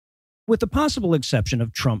With the possible exception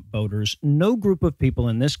of Trump voters, no group of people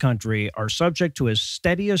in this country are subject to as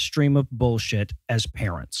steady a stream of bullshit as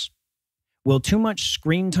parents. Will too much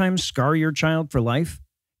screen time scar your child for life?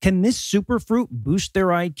 Can this superfruit boost their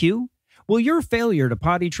IQ? Will your failure to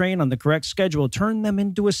potty train on the correct schedule turn them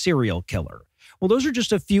into a serial killer? Well, those are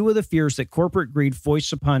just a few of the fears that corporate greed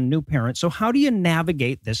foists upon new parents. So how do you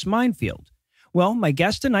navigate this minefield? Well, my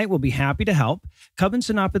guest tonight will be happy to help. Kavin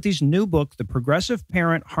Senapathy's new book, The Progressive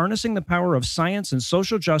Parent, Harnessing the Power of Science and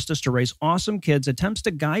Social Justice to Raise Awesome Kids, attempts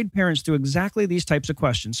to guide parents through exactly these types of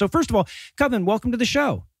questions. So first of all, Kavin, welcome to the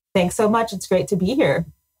show. Thanks so much. It's great to be here.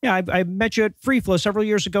 Yeah, I met you at Free Flow several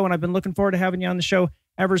years ago, and I've been looking forward to having you on the show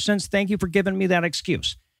ever since. Thank you for giving me that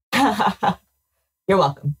excuse. You're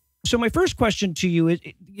welcome. So my first question to you is,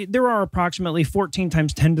 there are approximately 14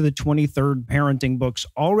 times 10 to the 23rd parenting books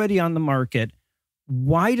already on the market.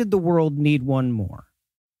 Why did the world need one more?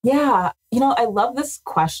 Yeah, I love this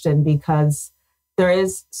question because there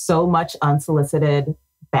is so much unsolicited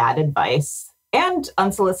bad advice and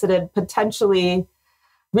unsolicited, potentially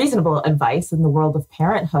reasonable advice in the world of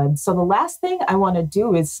parenthood. So the last thing I want to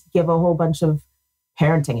do is give a whole bunch of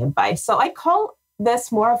parenting advice. So I call this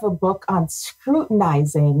more of a book on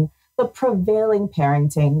scrutinizing the prevailing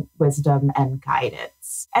parenting wisdom and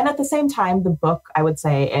guidance. And at the same time, the book, I would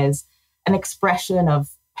say, is an expression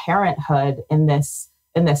of parenthood in this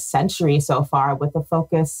century so far, with a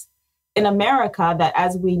focus in America that,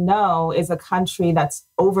 as we know, is a country that's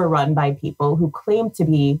overrun by people who claim to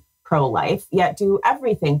be pro-life, yet do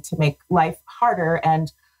everything to make life harder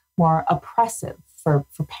and more oppressive for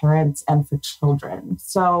parents and for children.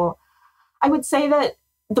 So I would say that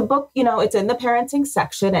the book, it's in the parenting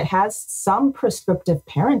section. It has some prescriptive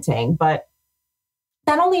parenting, but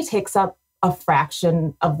that only takes up a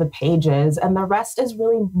fraction of the pages. And the rest is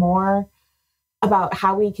really more about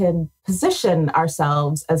how we can position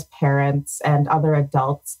ourselves as parents and other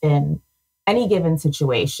adults in any given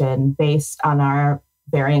situation based on our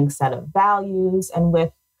varying set of values and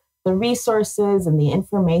with the resources and the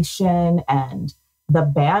information and the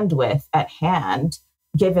bandwidth at hand,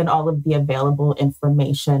 given all of the available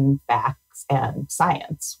information, facts, and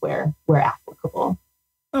science where applicable.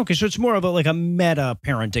 Okay, so it's more of a meta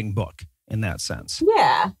parenting book in that sense.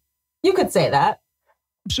 Yeah, you could say that.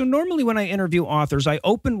 So normally when I interview authors, I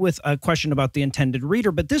open with a question about the intended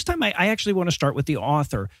reader, but this time I actually want to start with the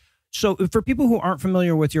author. So for people who aren't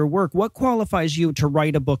familiar with your work, what qualifies you to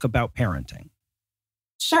write a book about parenting?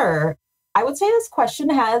 Sure. I would say this question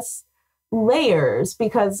has layers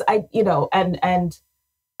because and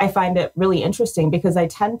I find it really interesting because I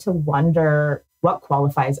tend to wonder what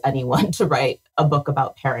qualifies anyone to write a book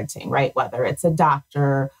about parenting, right? Whether it's a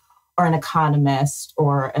doctor or an economist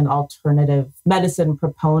or an alternative medicine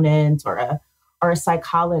proponent or a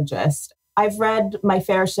psychologist. I've read my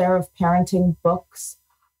fair share of parenting books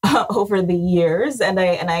over the years, and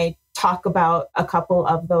I talk about a couple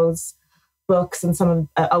of those books and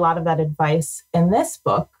a lot of that advice in this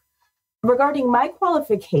book. Regarding my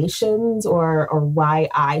qualifications or why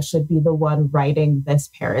I should be the one writing this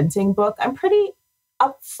parenting book, I'm pretty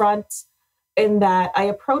upfront in that I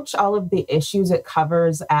approach all of the issues it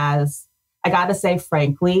covers as, I gotta say,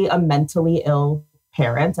 frankly, a mentally ill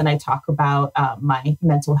parent. And I talk about my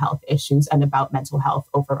mental health issues and about mental health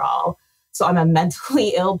overall. So I'm a mentally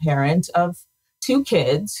ill parent of 2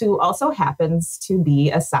 kids who also happens to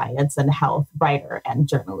be a science and health writer and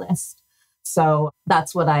journalist. So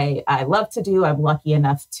that's what I love to do. I'm lucky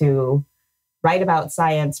enough to write about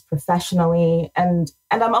science professionally. And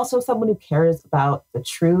I'm also someone who cares about the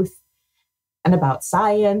truth and about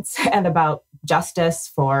science and about justice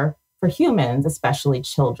for humans, especially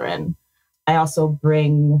children. I also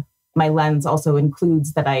my lens also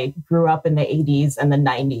includes that I grew up in the 80s and the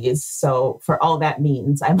 90s. So for all that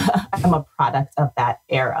means, I'm a product of that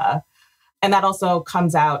era. And that also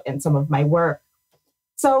comes out in some of my work.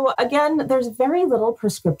 So again, there's very little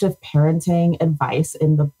prescriptive parenting advice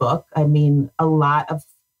in the book. I mean,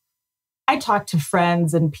 I talk to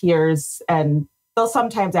friends and peers and they'll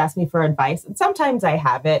sometimes ask me for advice, and sometimes I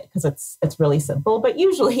have it because it's really simple, but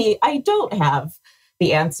usually I don't have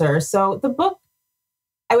the answer. So the book,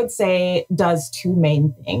 I would say, does 2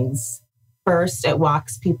 main things. First, it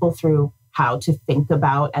walks people through how to think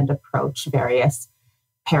about and approach various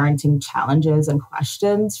parenting challenges and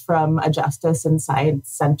questions from a justice and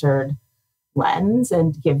science-centered lens,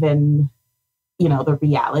 and given, the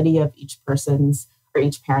reality of each person's or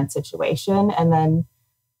each parent's situation. And then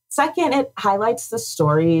second, it highlights the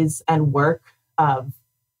stories and work of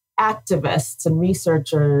activists and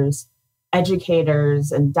researchers,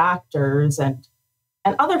 educators and doctors and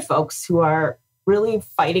other folks who are really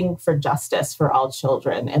fighting for justice for all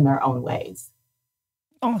children in their own ways.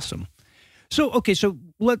 Awesome. So, okay, so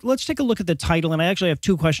let's take a look at the title. And I actually have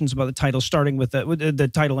two questions about the title, starting with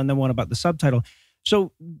the title and then one about the subtitle.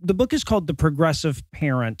 So the book is called The Progressive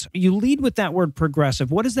Parent. You lead with that word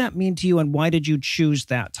progressive. What does that mean to you, and why did you choose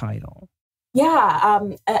that title? Yeah,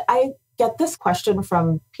 I get this question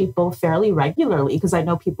from people fairly regularly because I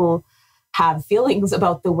know people have feelings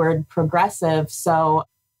about the word progressive. So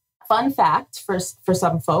fun fact for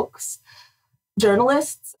some folks,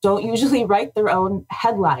 journalists don't usually write their own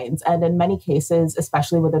headlines. And in many cases,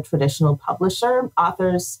 especially with a traditional publisher,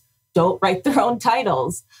 authors don't write their own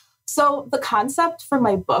titles. So the concept for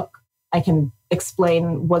my book, I can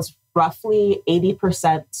explain, was roughly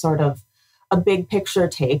 80% sort of a big picture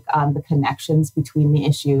take on the connections between the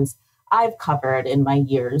issues I've covered in my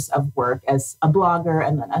years of work as a blogger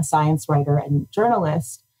and then a science writer and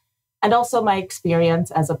journalist, and also my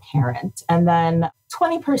experience as a parent. And then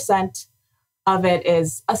 20% of it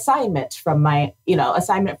is assignment from my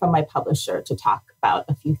publisher to talk about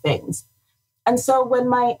a few things. And so when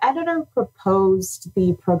my editor proposed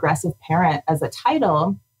The Progressive Parent as a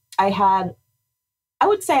title, I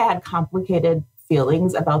would say I had complicated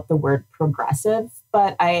feelings about the word progressive,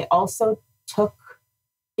 but I also took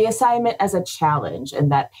the assignment as a challenge in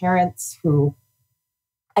that parents who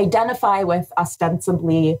identify with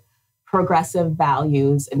ostensibly progressive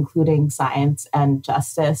values, including science and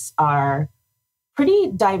justice, are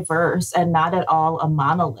pretty diverse and not at all a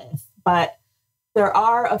monolith. But there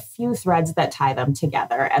are a few threads that tie them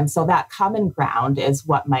together. And so that common ground is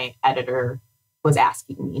what my editor was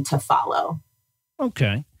asking me to follow.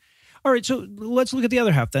 Okay. All right, so let's look at the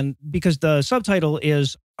other half then, because the subtitle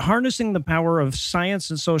is Harnessing the Power of Science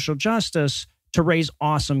and Social Justice to Raise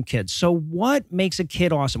Awesome Kids. So what makes a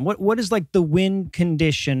kid awesome? What is like the win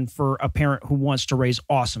condition for a parent who wants to raise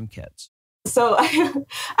awesome kids? So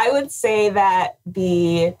I would say that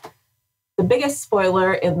the biggest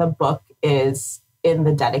spoiler in the book is in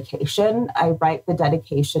the dedication. I write the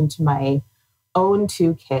dedication to my own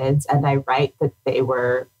two kids, and I write that they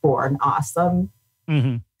were born awesome.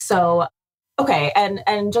 Mm-hmm. So, okay,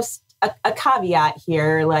 and just a caveat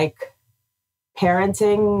here, like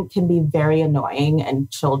parenting can be very annoying and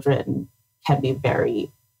children can be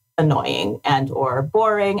very annoying and or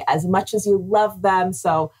boring as much as you love them.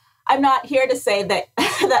 So I'm not here to say that,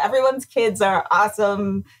 that everyone's kids are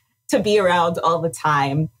awesome to be around all the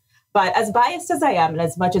time. But as biased as I am, and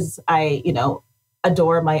as much as I,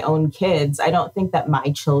 adore my own kids, I don't think that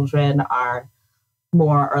my children are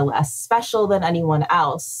more or less special than anyone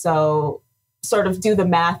else. So sort of do the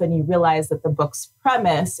math and you realize that the book's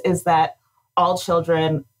premise is that all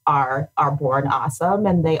children are born awesome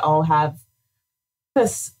and they all have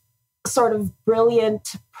this sort of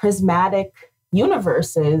brilliant, prismatic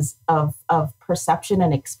universes of perception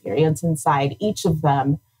and experience inside each of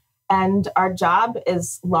them. And our job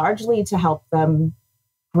is largely to help them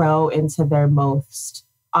grow into their most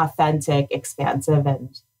authentic, expansive,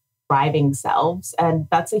 and thriving selves. And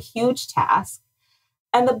that's a huge task.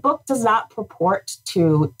 And the book does not purport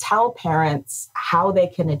to tell parents how they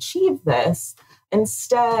can achieve this.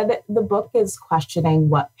 Instead, the book is questioning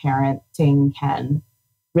what parenting can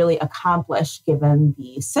really accomplish given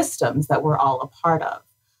the systems that we're all a part of.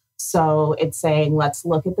 So it's saying, let's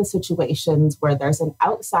look at the situations where there's an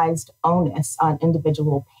outsized onus on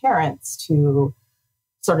individual parents to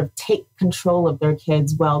sort of take control of their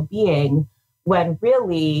kids' well-being, when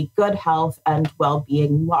really good health and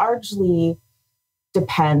well-being largely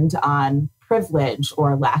depend on privilege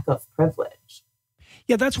or lack of privilege.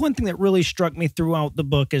 Yeah, that's one thing that really struck me throughout the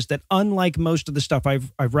book is that unlike most of the stuff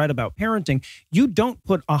I've read about parenting, you don't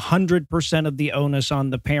put 100% of the onus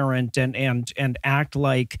on the parent and act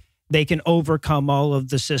like they can overcome all of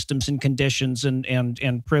the systems and conditions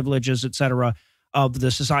and privileges, et cetera, of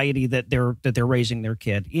the society that they're raising their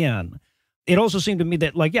kid in. It also seemed to me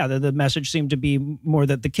that, like, yeah, the message seemed to be more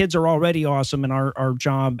that the kids are already awesome, and our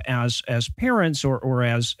job as parents or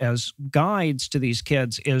as guides to these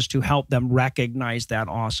kids is to help them recognize that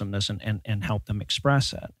awesomeness and help them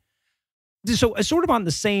express it. So sort of on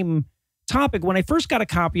the same topic, when I first got a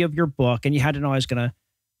copy of your book, and you had to know I was going to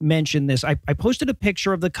mention this, I posted a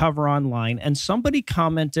picture of the cover online, and somebody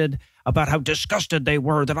commented about how disgusted they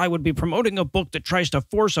were that I would be promoting a book that tries to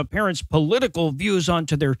force a parent's political views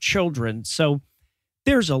onto their children. So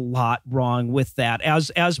there's a lot wrong with that, as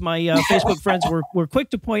my Facebook friends were quick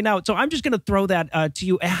to point out. So I'm just going to throw that to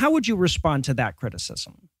you. How would you respond to that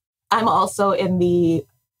criticism? I'm also in the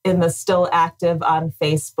still active on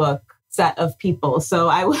Facebook set of people. So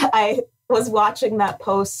I was watching that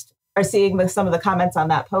post or seeing some of the comments on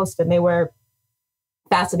that post, and they were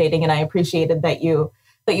fascinating, and I appreciated that you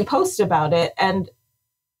posted about it. And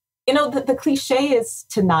the cliche is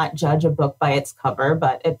to not judge a book by its cover,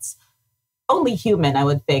 but it's only human, I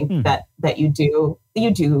would think, that you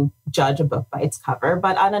do judge a book by its cover.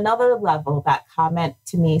 But on another level, that comment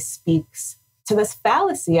to me speaks to this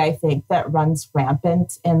fallacy, I think, that runs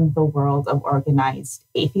rampant in the world of organized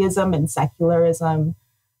atheism and secularism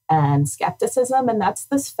and skepticism. And that's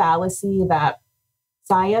this fallacy that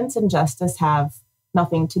science and justice have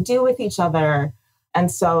nothing to do with each other.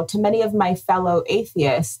 And so to many of my fellow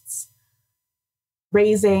atheists,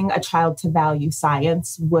 raising a child to value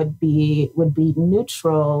science would be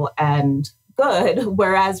neutral and good,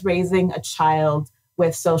 whereas raising a child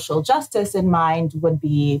with social justice in mind would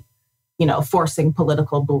be, forcing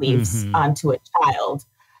political beliefs onto a child.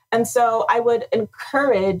 And so I would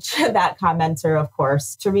encourage that commenter, of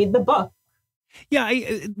course, to read the book. Yeah,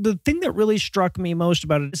 the thing that really struck me most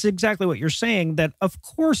about it is exactly what you're saying, that of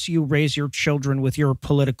course you raise your children with your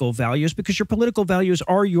political values because your political values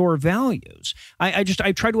are your values. I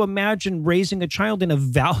try to imagine raising a child in a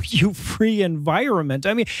value-free environment.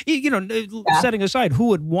 I mean, setting aside who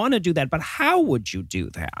would want to do that, but how would you do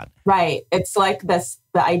that? Right. It's like the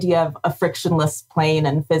idea of a frictionless plane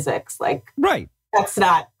in physics. Like, right. That's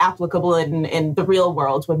not applicable in the real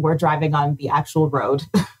world when we're driving on the actual road.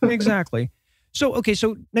 Exactly. So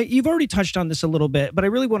now you've already touched on this a little bit, but I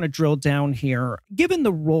really want to drill down here. Given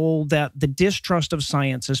the role that the distrust of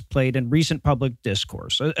science has played in recent public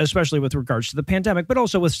discourse, especially with regards to the pandemic, but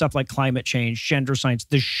also with stuff like climate change, gender science,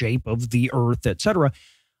 the shape of the earth, etc.,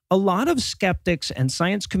 a lot of skeptics and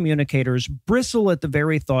science communicators bristle at the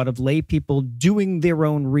very thought of lay people doing their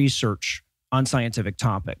own research on scientific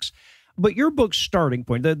topics. But your book's starting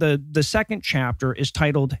point, the second chapter, is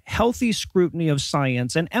titled Healthy Scrutiny of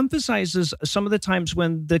Science and emphasizes some of the times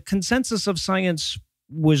when the consensus of science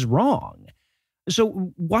was wrong.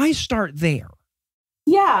 So why start there?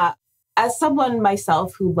 Yeah. As someone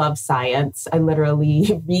myself who loves science, I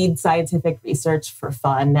literally read scientific research for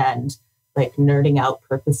fun and like nerding out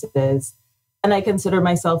purposes. And I consider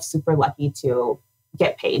myself super lucky to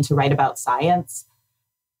get paid to write about science.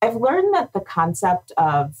 I've learned that the concept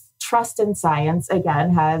of trust in science,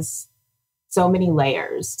 again, has so many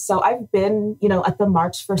layers. So I've been, at the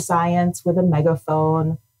March for Science with a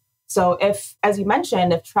megaphone. So if, as you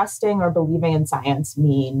mentioned, if trusting or believing in science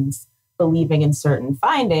means believing in certain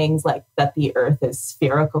findings, like that the earth is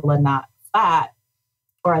spherical and not flat,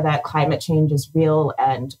 or that climate change is real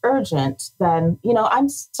and urgent, then, I'm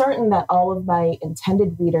certain that all of my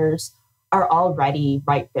intended readers are already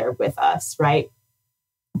right there with us, right?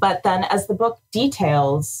 But then as the book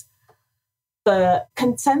details, the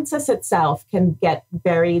consensus itself can get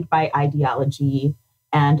varied by ideology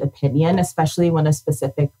and opinion, especially when a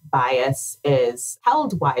specific bias is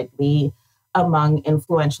held widely among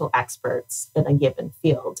influential experts in a given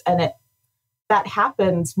field. And that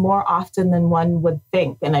happens more often than one would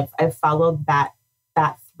think. And I've followed that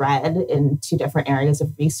thread in two different areas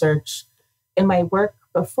of research in my work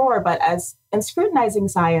before. But in scrutinizing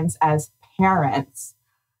science as parents,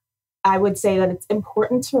 I would say that it's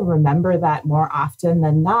important to remember that more often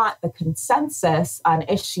than not, the consensus on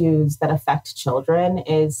issues that affect children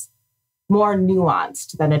is more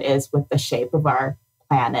nuanced than it is with the shape of our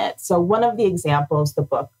planet. So one of the examples the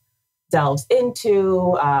book delves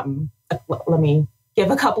into, let me give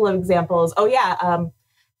a couple of examples.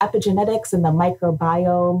 Epigenetics and the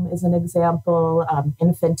microbiome is an example,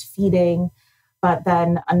 infant feeding. But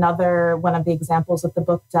then another one of the examples that the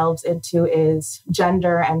book delves into is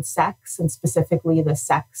gender and sex, and specifically the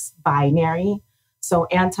sex binary. So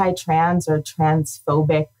anti-trans or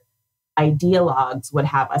transphobic ideologues would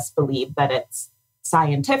have us believe that it's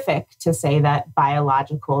scientific to say that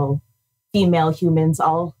biological female humans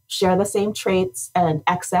all share the same traits and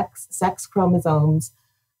XX sex chromosomes.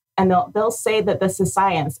 And they'll say that this is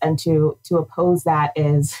science, and to oppose that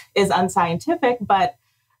is unscientific, but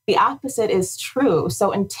the opposite is true.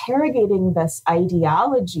 So interrogating this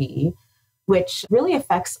ideology, which really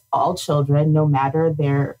affects all children, no matter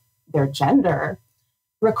their gender,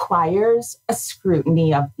 requires a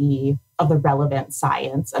scrutiny of the relevant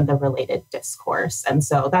science and the related discourse. And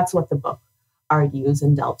so that's what the book argues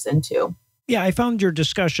and delves into. Yeah, I found your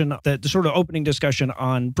discussion, the sort of opening discussion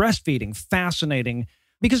on breastfeeding, fascinating,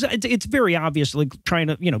 because it's very obvious, like trying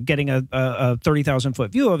to, getting a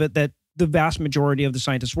 30,000-foot view of it, that the vast majority of the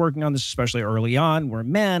scientists working on this, especially early on, were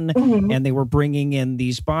men, and they were bringing in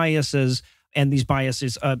these biases,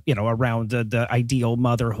 around the ideal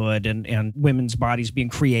motherhood and women's bodies being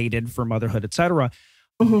created for motherhood, et cetera.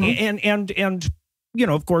 And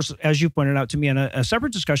of course, as you pointed out to me in a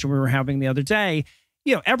separate discussion we were having the other day,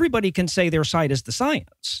 everybody can say their side is the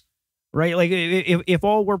science, right? Like if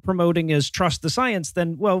all we're promoting is trust the science,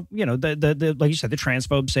 then, well, the like you said, the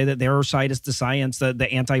transphobes say that their side is the science, the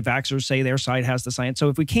anti-vaxxers say their side has the science. So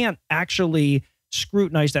if we can't actually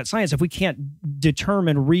scrutinize that science, if we can't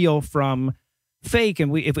determine real from fake,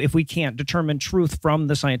 and if we can't determine truth from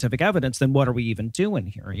the scientific evidence, then what are we even doing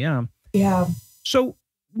here? Yeah. So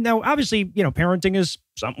now, obviously, parenting is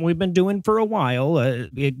something we've been doing for a while.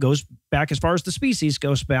 It goes back as far as the species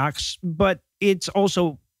goes back, but it's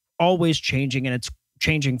also always changing, and it's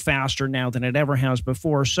changing faster now than it ever has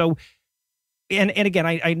before. So, and again,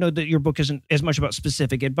 I know that your book isn't as much about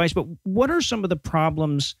specific advice, but what are some of the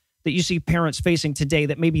problems that you see parents facing today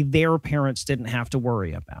that maybe their parents didn't have to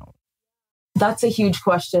worry about? That's a huge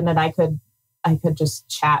question, and I could just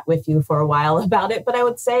chat with you for a while about it. But I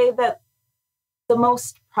would say that the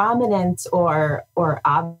most prominent or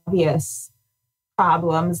obvious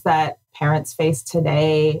problems that parents face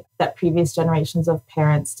today that previous generations of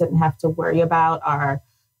parents didn't have to worry about are,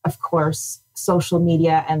 of course, social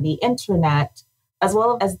media and the internet, as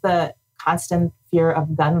well as the constant fear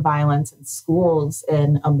of gun violence in schools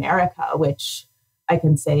in America, which I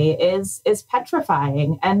can say is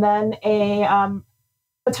petrifying. And then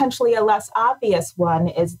potentially a less obvious one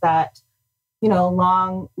is that,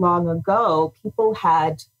 long ago, people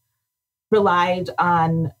had relied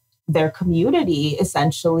on their community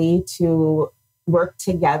essentially to work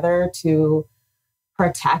together to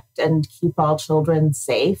protect and keep all children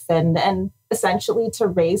safe and essentially to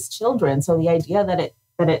raise children. So the idea that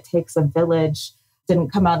it takes a village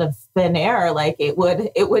didn't come out of thin air. Like it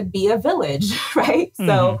would be a village, right? Mm-hmm.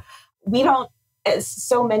 So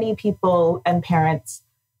so many people and parents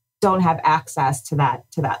don't have access to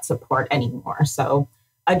that support anymore. So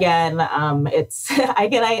again, I'm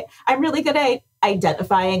really good at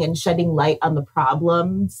identifying and shedding light on the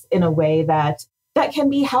problems in a way that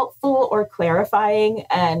can be helpful or clarifying.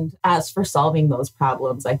 And as for solving those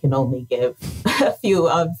problems, I can only give a few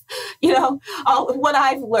of, all what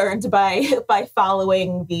I've learned by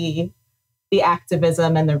following the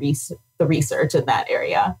activism and the research in that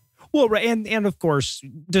area. Well, right, and of course,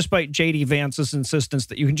 despite J.D. Vance's insistence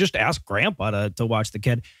that you can just ask Grandpa to watch the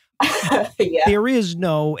kid, yeah. There is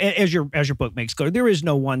no, as your book makes clear, there is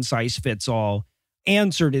no one size fits all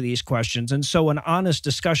answer to these questions, and so an honest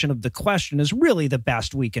discussion of the question is really the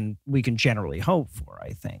best we can generally hope for,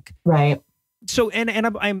 I think. Right. So, and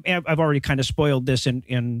I've already kind of spoiled this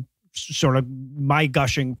in sort of my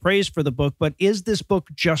gushing praise for the book, but is this book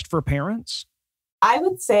just for parents? I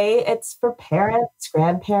would say it's for parents,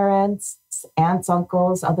 grandparents, aunts,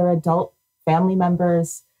 uncles, other adult family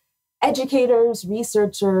members, educators,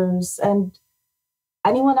 researchers, and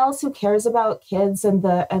anyone else who cares about kids and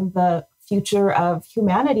the future of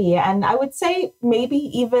humanity. And I would say maybe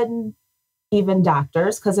even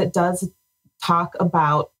doctors, because it does talk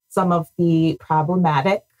about some of the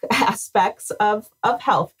problematic aspects of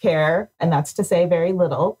healthcare, and that's to say very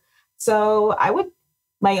little. So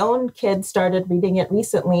my own kid started reading it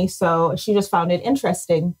recently, so she just found it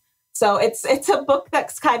interesting. So it's a book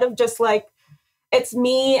that's kind of just like, it's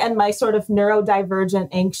me and my sort of neurodivergent,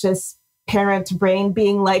 anxious parent brain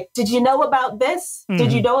being like, did you know about this? Mm-hmm.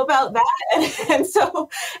 Did you know about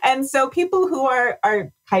that? And so people who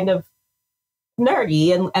are kind of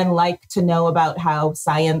nerdy and like to know about how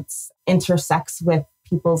science intersects with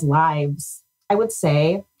people's lives, I would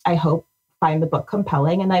say, I hope, find the book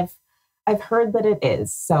compelling. And I've heard that it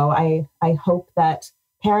is. So I hope that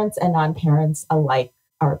parents and non-parents alike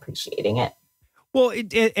are appreciating it. Well,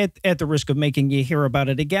 at the risk of making you hear about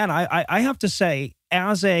it again, I have to say,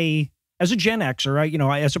 as a Gen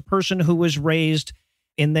Xer, as a person who was raised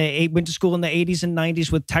went to school in the 80s and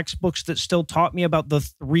 90s with textbooks that still taught me about the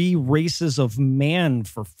 3 races of man,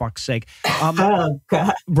 for fuck's sake. Oh,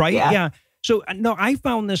 God. Right? Yeah. So, no, I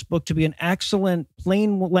found this book to be an excellent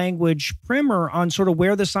plain language primer on sort of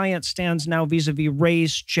where the science stands now vis-a-vis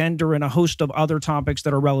race, gender, and a host of other topics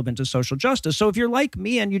that are relevant to social justice. So if you're like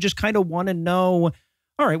me and you just kind of want to know,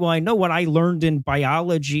 all right, well, I know what I learned in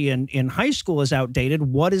biology and in high school is outdated.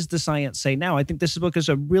 What does the science say now? I think this book is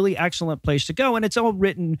a really excellent place to go. And it's all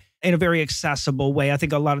written in a very accessible way. I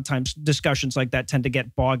think a lot of times discussions like that tend to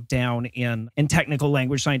get bogged down in technical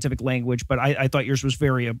language, scientific language. But I thought yours was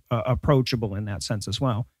very approachable in that sense as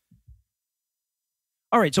well.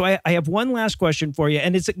 All right, so I have one last question for you,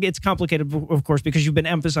 and it's complicated, of course, because you've been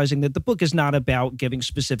emphasizing that the book is not about giving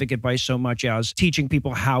specific advice so much as teaching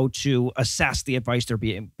people how to assess the advice they're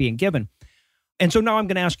being given. And so now I'm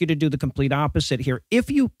going to ask you to do the complete opposite here.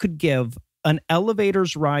 If you could give an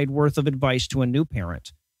elevator's ride worth of advice to a new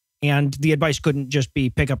parent, and the advice couldn't just be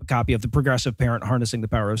pick up a copy of The Progressive Parent, Harnessing the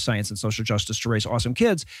Power of Science and Social Justice to Raise Awesome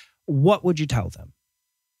Kids, what would you tell them?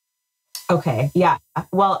 Okay, yeah.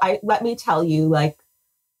 Well, let me tell you, like,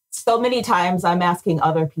 so many times I'm asking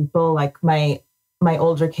other people, like my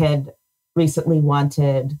older kid recently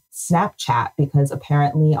wanted Snapchat because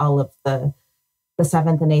apparently all of the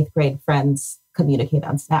 7th and 8th grade friends communicate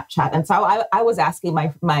on Snapchat. And so I was asking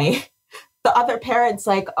the other parents,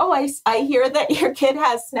 like, oh, I hear that your kid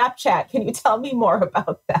has Snapchat. Can you tell me more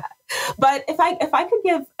about that? But if I could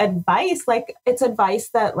give advice, like, it's advice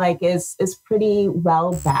that like is pretty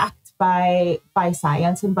well backed by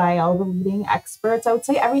science and by all the leading experts. I would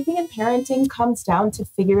say everything in parenting comes down to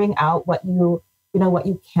figuring out what you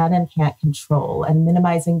can and can't control and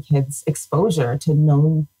minimizing kids' exposure to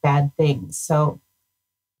known bad things. So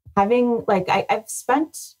having, like, I've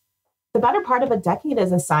spent the better part of a decade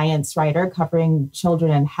as a science writer covering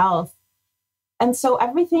children and health. And so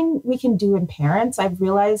everything we can do in parents, I've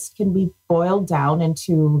realized, can be boiled down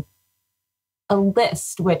into a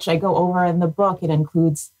list, which I go over in the book. It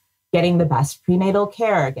includes getting the best prenatal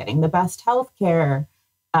care, getting the best health care,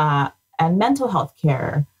 and mental health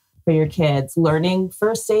care for your kids, learning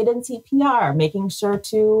first aid and CPR, making sure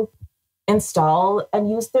to install and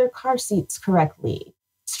use their car seats correctly,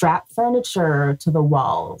 strap furniture to the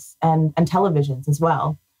walls and televisions as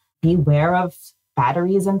well. Beware of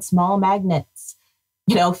batteries and small magnets.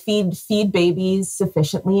 Feed babies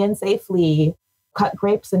sufficiently and safely, cut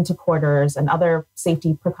grapes into quarters and other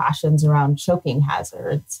safety precautions around choking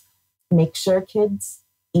hazards. Make sure kids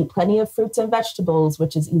eat plenty of fruits and vegetables,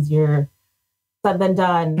 which is easier said than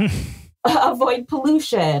done. Avoid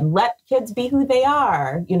pollution. Let kids be who they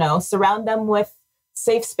are. Surround them with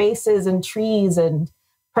safe spaces and trees and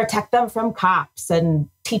protect them from cops and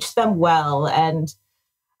teach them well. And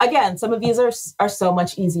again, some of these are so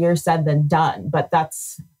much easier said than done, but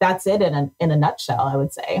that's it in a nutshell, I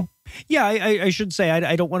would say. Yeah, I should say,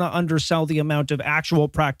 I don't want to undersell the amount of actual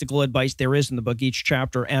practical advice there is in the book. Each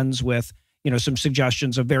chapter ends with, some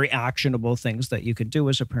suggestions of very actionable things that you could do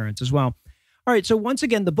as a parent as well. All right, so once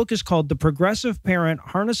again, the book is called The Progressive Parent,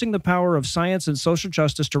 Harnessing the Power of Science and Social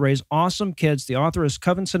Justice to Raise Awesome Kids. The author is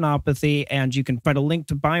Kavin Senapathy, and you can find a link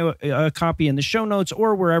to buy a copy in the show notes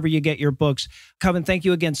or wherever you get your books. Kavin, thank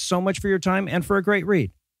you again so much for your time and for a great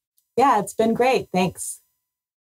read. Yeah, it's been great. Thanks.